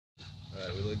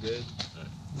Alright, we look good?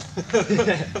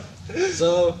 Alright.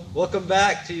 So, welcome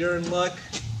back to You're in Luck.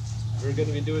 We're going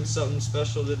to be doing something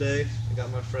special today. I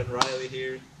got my friend Riley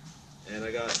here, and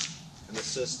I got an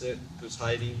assistant who's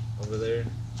hiding over there.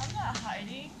 I'm not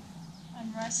hiding.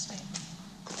 I'm resting.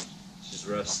 She's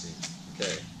resting.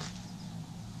 Okay.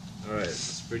 Alright,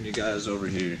 let's bring you guys over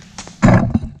here.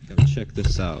 Come check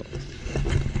this out.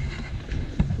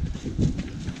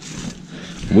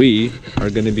 We are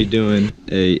going to be doing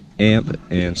a amp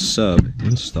and sub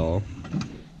install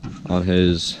on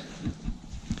his,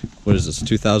 what is this,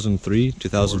 2003,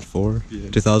 2004? Yeah.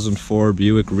 2004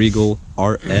 Buick Regal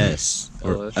RS,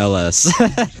 or LS.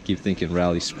 Keep thinking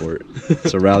rally sport.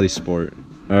 It's a rally sport.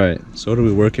 Alright, so what are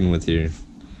we working with here?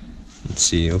 Let's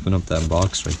see, open up that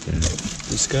box right there.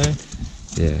 This guy?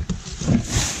 Yeah.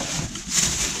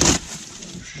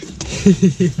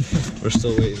 We're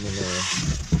still waiting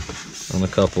on a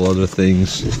couple other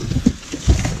things.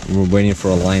 We're waiting for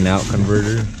a line out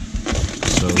converter.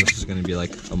 So this is gonna be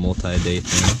like a multi-day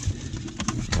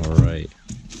thing. Alright.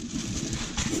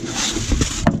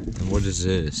 And what is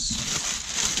this?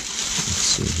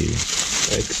 Let's see here.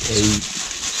 X8.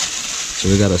 So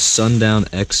we got a Sundown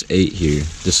X8 here.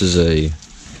 This is a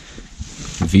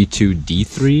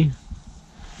V2D3,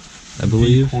 I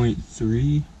believe.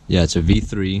 V.3. Yeah, it's a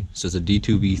V3, so it's a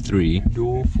D2 V3.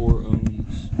 Dual 4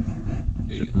 ohms.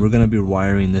 We're gonna be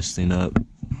wiring this thing up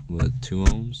with 2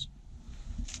 ohms.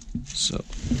 So,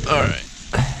 alright.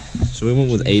 So we went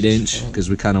with 8-inch because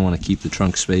we kind of want to keep the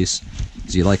trunk space.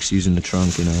 Because he likes using the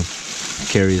trunk, you know,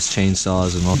 carry his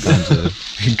chainsaws and all kinds of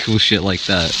cool shit like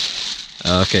that.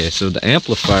 Okay, so the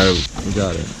amplifier, we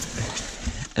got it.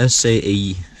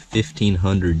 SAE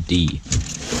 1500D.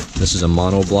 This is a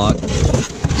mono block.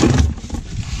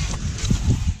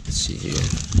 Let's see here.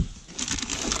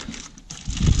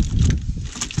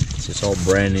 So it's all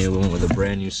brand new. We went with a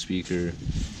brand new speaker,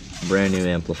 brand new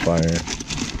amplifier.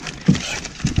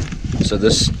 So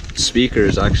this speaker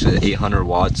is actually 800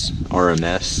 watts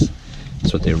RMS.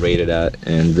 That's what they rated at,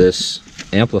 and this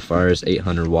amplifier is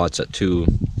 800 watts at 2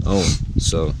 ohms.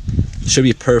 So it should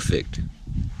be perfect.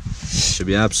 Should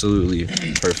be absolutely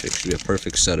perfect. Should be a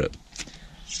perfect setup.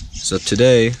 So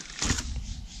today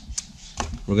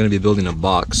we're gonna be building a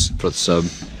box for the sub.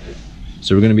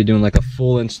 So we're gonna be doing like a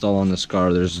full install on this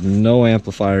car. There's no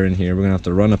amplifier in here. We're gonna have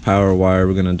to run a power wire.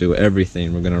 We're gonna do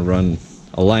everything. We're gonna run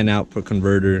a line output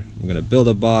converter. We're gonna build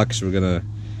a box. We're gonna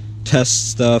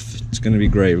test stuff. It's gonna be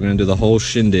great. We're gonna do the whole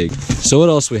shindig. So what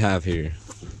else we have here?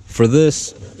 For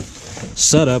this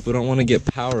setup, we don't want to get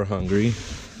power hungry.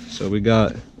 So we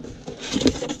got,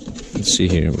 let's see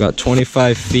here. We got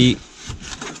 25 feet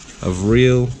of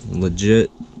real, legit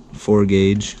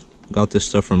 4-gauge. Got this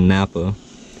stuff from Napa.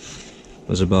 It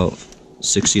was about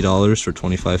 $60 for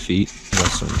 25 feet.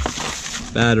 Got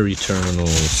some battery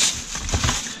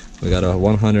terminals. We got a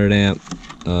 100 amp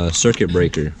circuit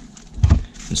breaker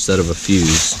instead of a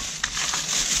fuse.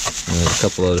 And a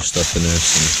couple other stuff in there,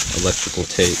 some electrical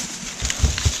tape.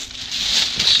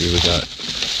 Let's see, we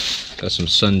got some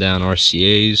Sundown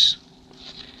RCAs.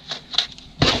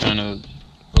 Kind of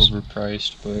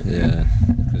overpriced, but yeah,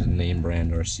 name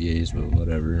brand RCAs, but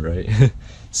whatever, right?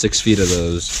 6 feet of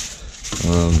those.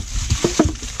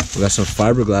 We got some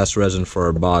fiberglass resin for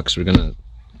our box. We're gonna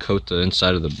coat the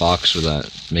inside of the box with that,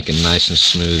 make it nice and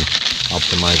smooth,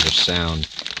 optimize our sound.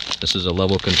 This is a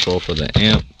level control for the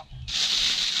amp.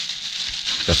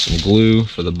 Got some glue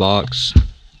for the box,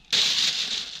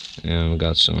 and we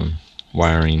got some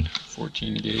wiring.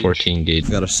 14 gauge. 14 gauge. We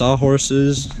got our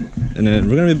sawhorses, and then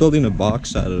we're gonna be building a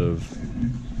box out of.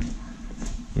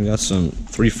 We got some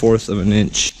 3/4 of an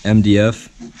inch MDF.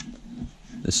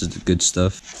 This is the good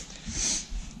stuff.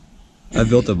 I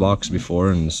built a box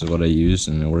before, and this is what I use,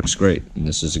 and it works great. And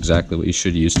this is exactly what you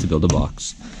should use to build a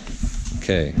box.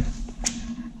 Okay.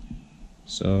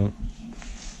 So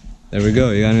there we go.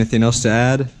 You got anything else to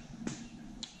add?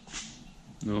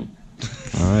 No.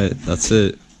 Alright, that's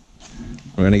it.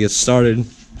 We're gonna get started.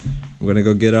 We're gonna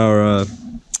go get our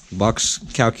box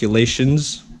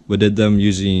calculations. We did them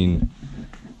using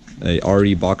a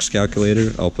RE box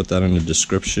calculator. I'll put that in the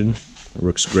description. It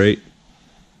works great.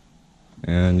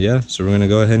 And yeah, so we're gonna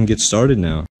go ahead and get started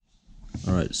now.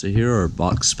 Alright, so here are our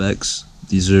box specs.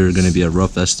 These are gonna be a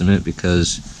rough estimate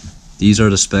because these are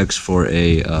the specs for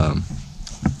a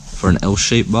for an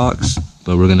L-shaped box,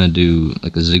 but we're gonna do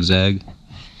like a zigzag,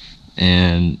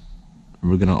 and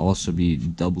we're gonna also be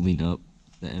doubling up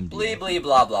the MDF.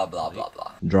 Blah blah blah blah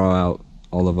blah. Draw out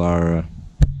all of our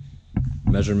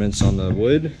measurements on the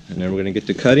wood, and then we're gonna get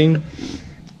to cutting,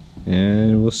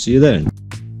 and we'll see you then.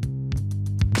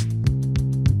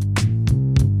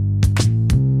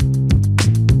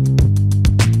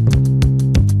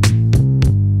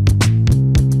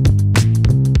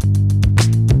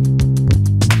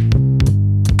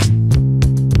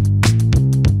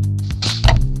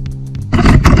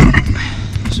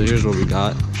 what we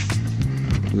got.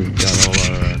 We've got all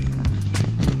our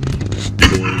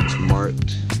boards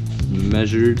marked,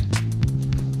 measured.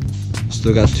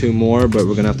 Still got 2 more, but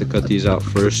we're gonna have to cut these out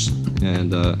first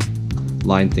and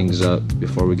line things up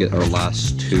before we get our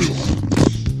last 2.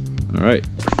 All right,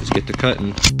 let's get to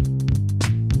cutting.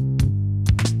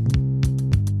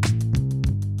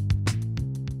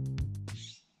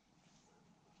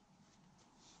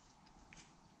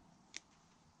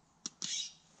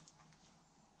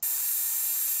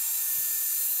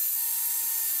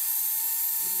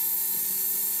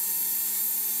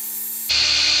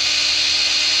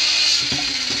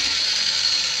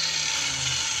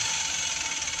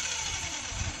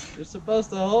 You're supposed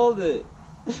to hold it.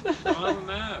 I have a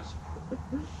mask.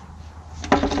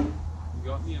 You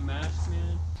got me a mask,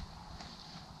 man?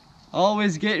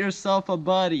 Always get yourself a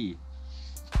buddy.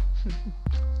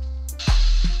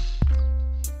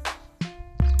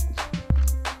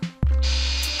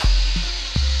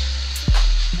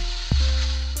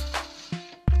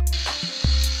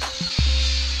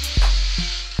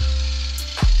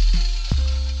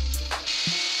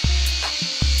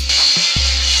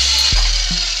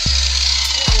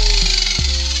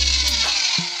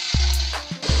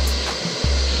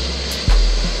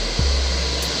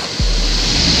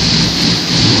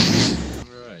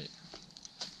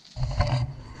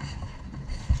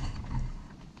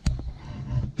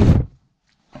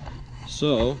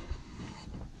 So,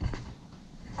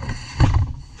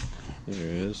 here it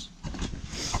is.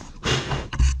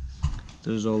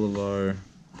 There's all of our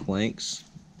planks,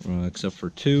 except for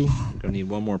 2. We're gonna need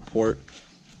 1 more port,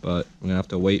 but we're gonna have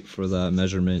to wait for that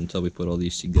measurement until we put all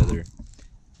these together.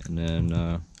 And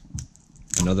then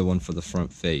another one for the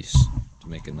front face to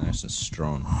make it nice and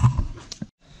strong.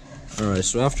 Alright,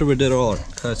 so after we did all our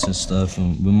cuts and stuff,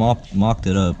 and we mocked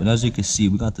it up, and as you can see,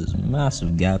 we got this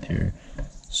massive gap here.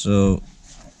 So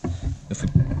if we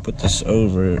put this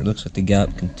over, it looks like the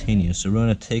gap continues. So we're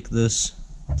gonna take this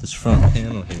front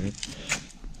panel here,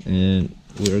 and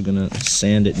we're gonna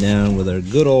sand it down with our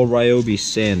good old Ryobi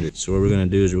sander. So what we're gonna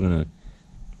do is we're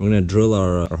gonna drill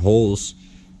our holes,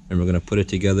 and we're gonna put it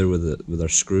together with our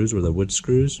screws, with our wood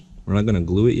screws. We're not gonna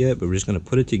glue it yet, but we're just gonna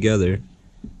put it together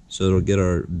so it'll get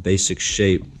our basic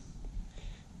shape.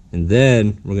 And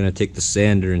then we're gonna take the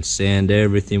sander and sand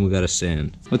everything we gotta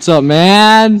sand. What's up,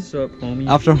 man? What's up, homie?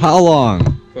 After how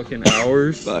long? Fucking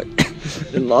hours. Fuck.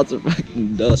 And lots of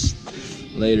fucking dust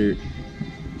later.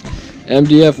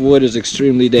 MDF wood is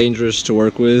extremely dangerous to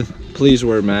work with. Please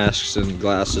wear masks and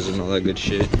glasses and all that good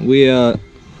shit. We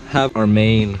have our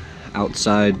main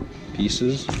outside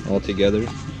pieces all together.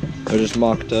 They're just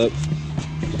mocked up,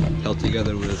 held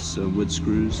together with some wood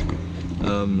screws.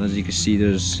 As you can see,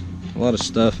 there's a lot of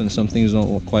stuff and some things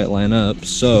don't quite line up.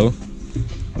 So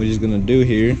what he's gonna do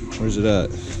here, where's it at?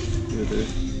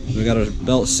 We got our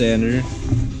belt sander.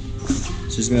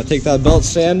 So he's gonna take that belt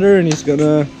sander and he's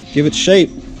gonna give it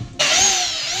shape.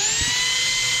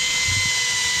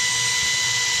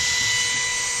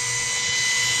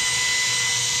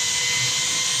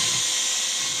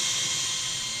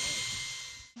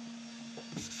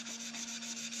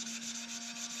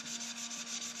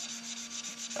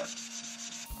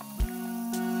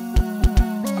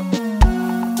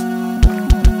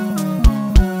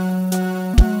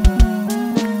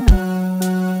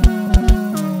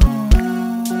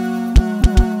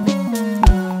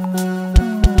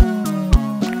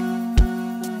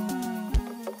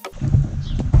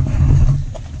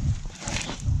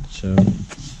 So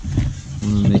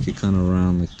I'm gonna make it kind of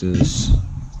round like this.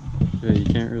 Yeah, you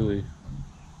can't really.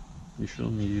 You should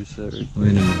only use that right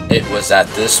Wait a minute. It was at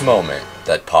this moment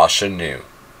that Pasha knew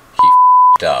he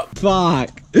f***ed up.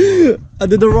 Fuck! I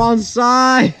did the wrong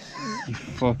side! You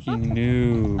fucking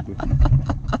noob.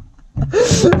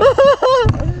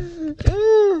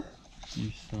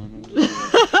 You son of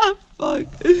a... Fuck!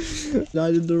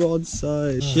 I did the wrong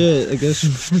side. Shit, I guess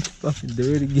we're gonna fucking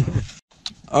do it again.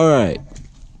 Alright.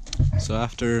 So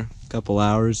after a couple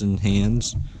hours in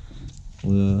hands,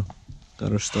 we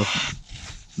got our stuff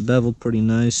beveled pretty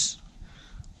nice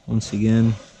once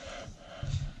again.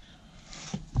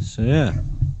 So yeah,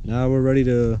 now we're ready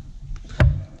to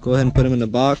go ahead and put them in the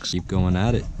box. Keep going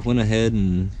at it. Went ahead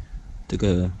and took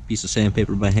a piece of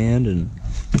sandpaper by hand and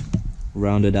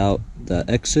rounded out the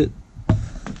exit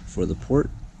for the port.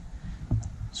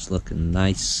 It's looking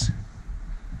nice.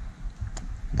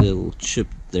 Get a little chip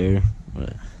there,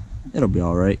 but it'll be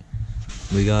alright.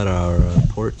 We got our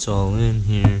ports all in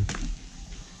here,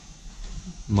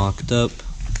 mocked up.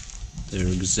 They're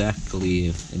exactly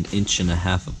 1.5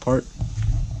 inches apart.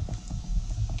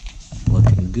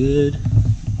 Looking good.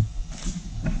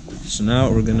 So now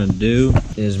what we're gonna do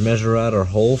is measure out our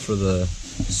hole for the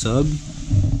sub,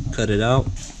 cut it out,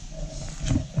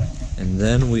 and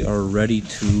then we are ready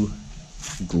to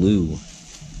glue.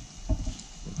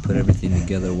 Put everything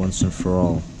together once and for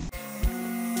all.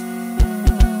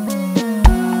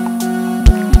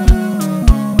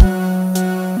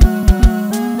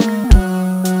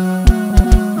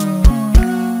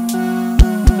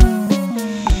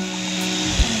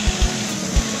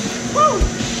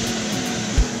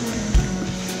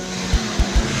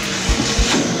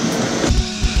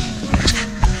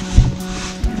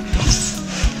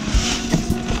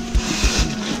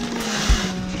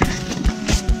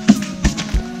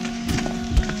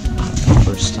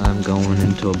 First time going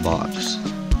into a box.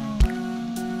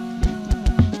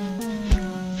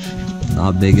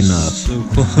 Not big enough. So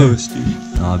close,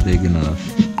 dude. Not big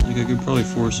enough. Like I could probably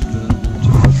force it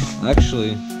down.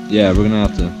 Actually, yeah, we're gonna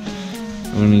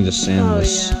need to sand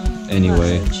this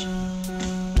anyway.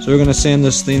 So we're gonna sand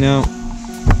this thing out,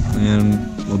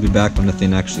 and we'll be back when the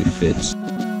thing actually fits.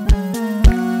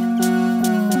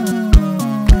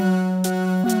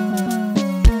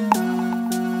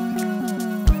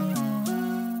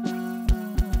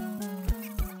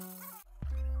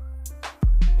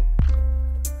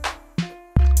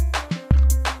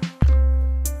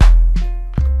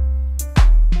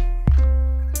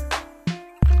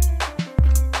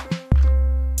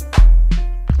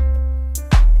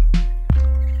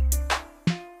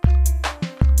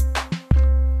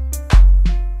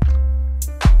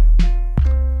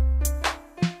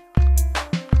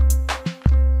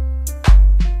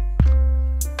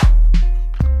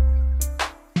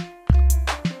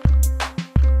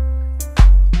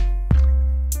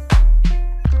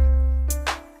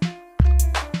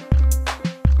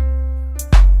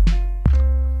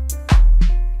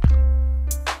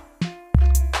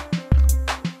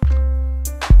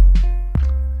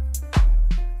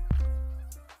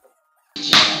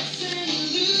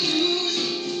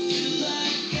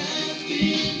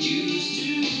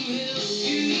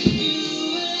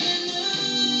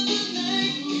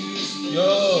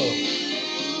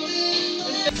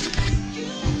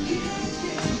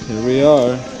 Here we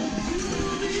are.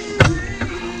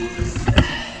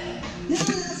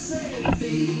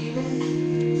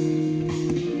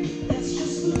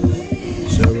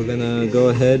 So we're gonna go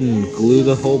ahead and glue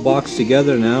the whole box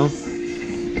together now,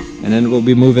 and then we'll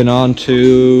be moving on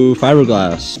to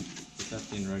fiberglass. Get that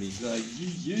thing ready.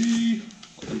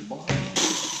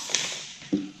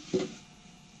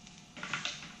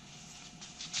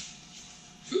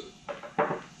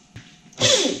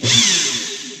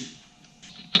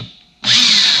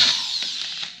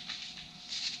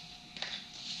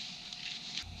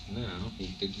 Now,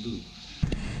 the glue.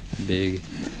 Big.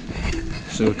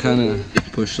 So we kind of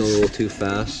pushed a little too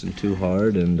fast and too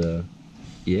hard, and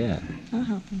yeah. I'll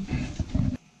help him.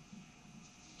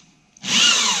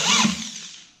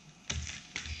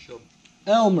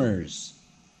 Elmer's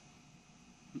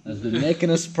has been making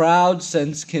us proud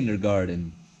since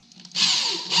kindergarten.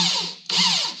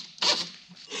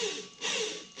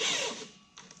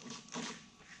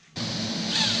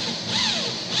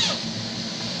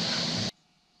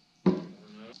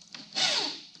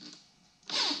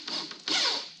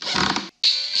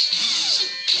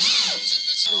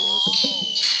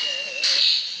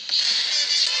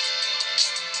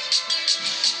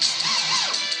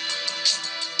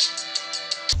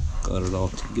 Got it all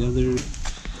together,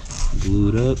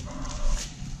 glued up.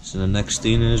 So the next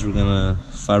thing is we're gonna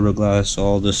fiberglass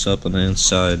all this up on the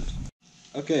inside.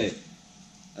 Okay,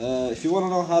 if you want to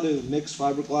know how to mix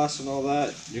fiberglass and all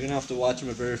that, you're gonna have to watch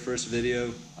my very first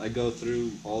video. I go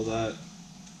through all that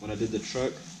when I did the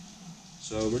truck.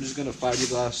 So we're just gonna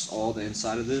fiberglass all the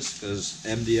inside of this because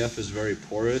MDF is very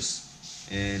porous,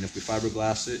 and if we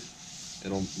fiberglass it,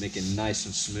 it'll make it nice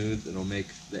and smooth. It'll make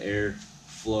the air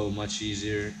flow much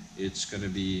easier. It's gonna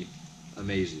be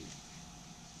amazing.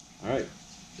 All right,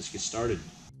 let's get started.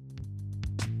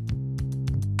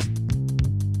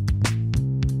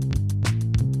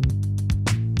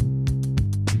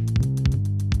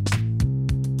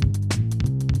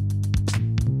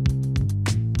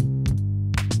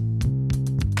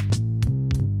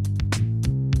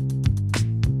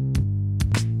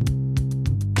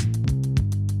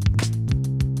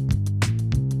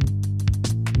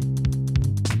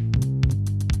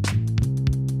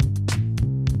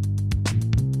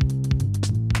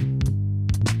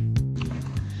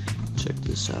 Check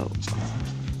this out.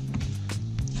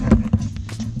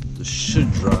 This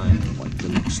should dry in like the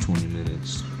next 20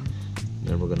 minutes.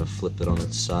 Then we're gonna flip it on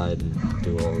its side and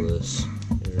do all this.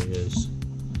 There it is.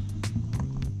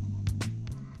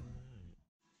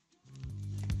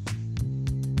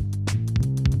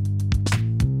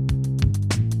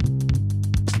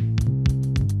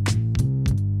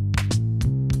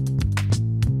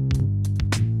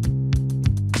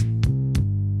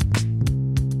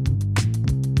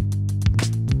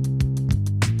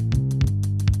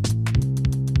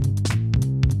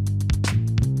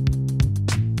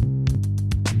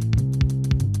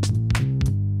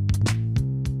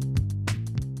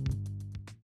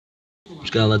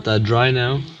 Just gotta let that dry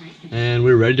now, and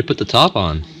we're ready to put the top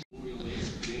on.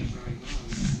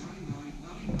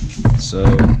 So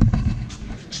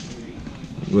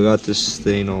we got this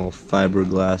thing all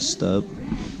fiberglassed up.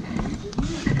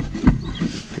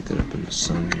 Pick it up in the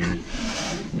sun here.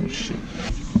 Oh shit.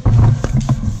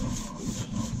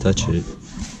 Touch it.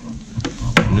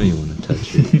 I know you want to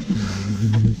touch it.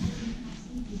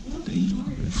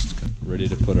 Ready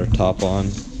to put our top on.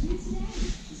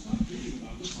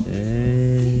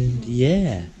 And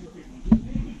yeah.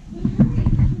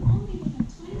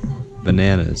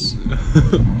 Bananas.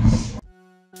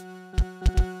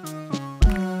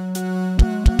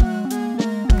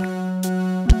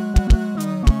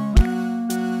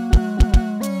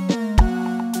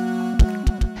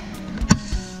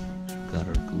 Got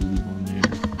our glue on there.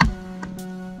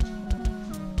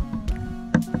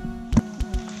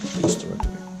 Just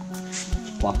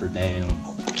plop her down.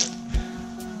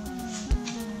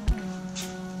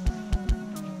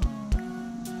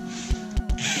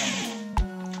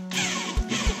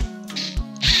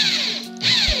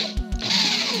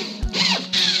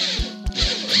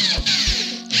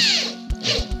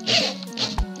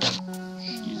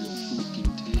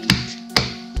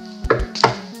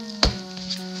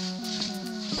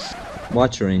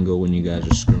 Watch your angle when you guys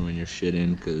are screwing your shit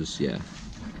in, cause yeah,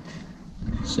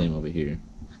 same over here.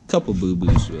 Couple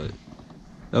boo-boos, but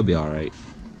they'll be all right.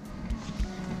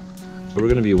 We're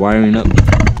gonna be wiring up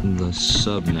the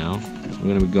sub now. We're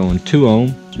gonna be going 2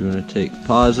 ohm. So we're gonna take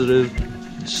positive,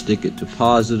 stick it to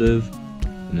positive,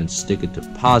 and then stick it to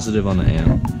positive on the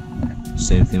amp.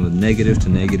 Same thing with negative to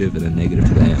negative, and then negative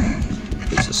to the amp.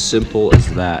 It's as simple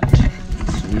as that.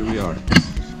 So here we are.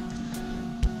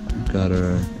 Got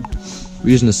our. We're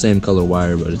using the same color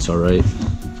wire, but it's alright.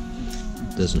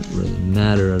 Doesn't really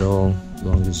matter at all, as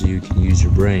long as you can use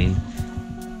your brain.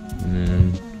 And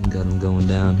then we got them going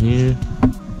down here.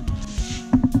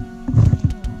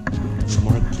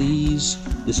 Mark these.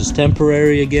 This is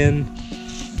temporary again.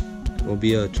 There'll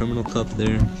be a terminal cup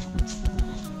there.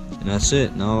 And that's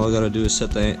it. Now all I gotta do is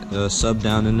set the sub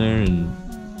down in there and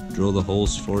drill the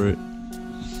holes for it.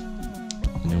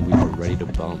 And then we are ready to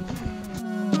bump.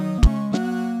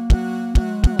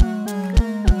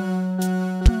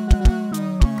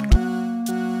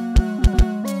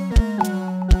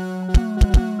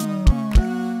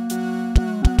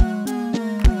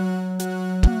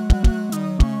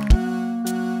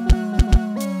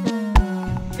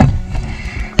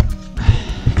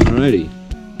 Alrighty.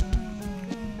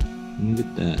 Look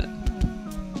at that.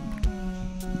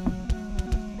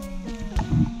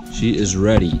 She is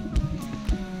ready.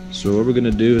 So what we're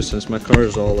gonna do is, since my car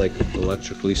is all like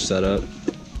electrically set up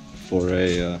for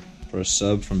a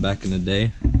sub from back in the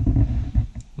day,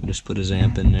 we just put his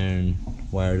amp in there and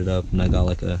wired it up, and I got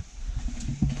like a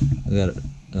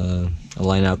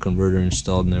line out converter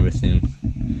installed and everything.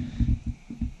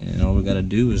 And all we gotta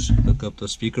do is hook up the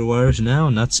speaker wires now,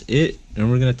 and that's it. And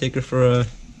we're gonna take her for a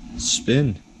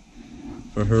spin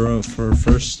for her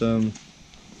first how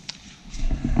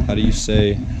do you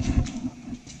say,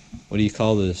 what do you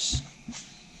call this?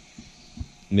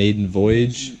 Maiden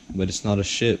voyage, but it's not a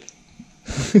ship.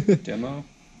 Demo?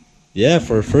 Yeah,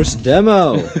 for her first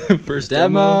demo. First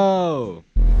demo.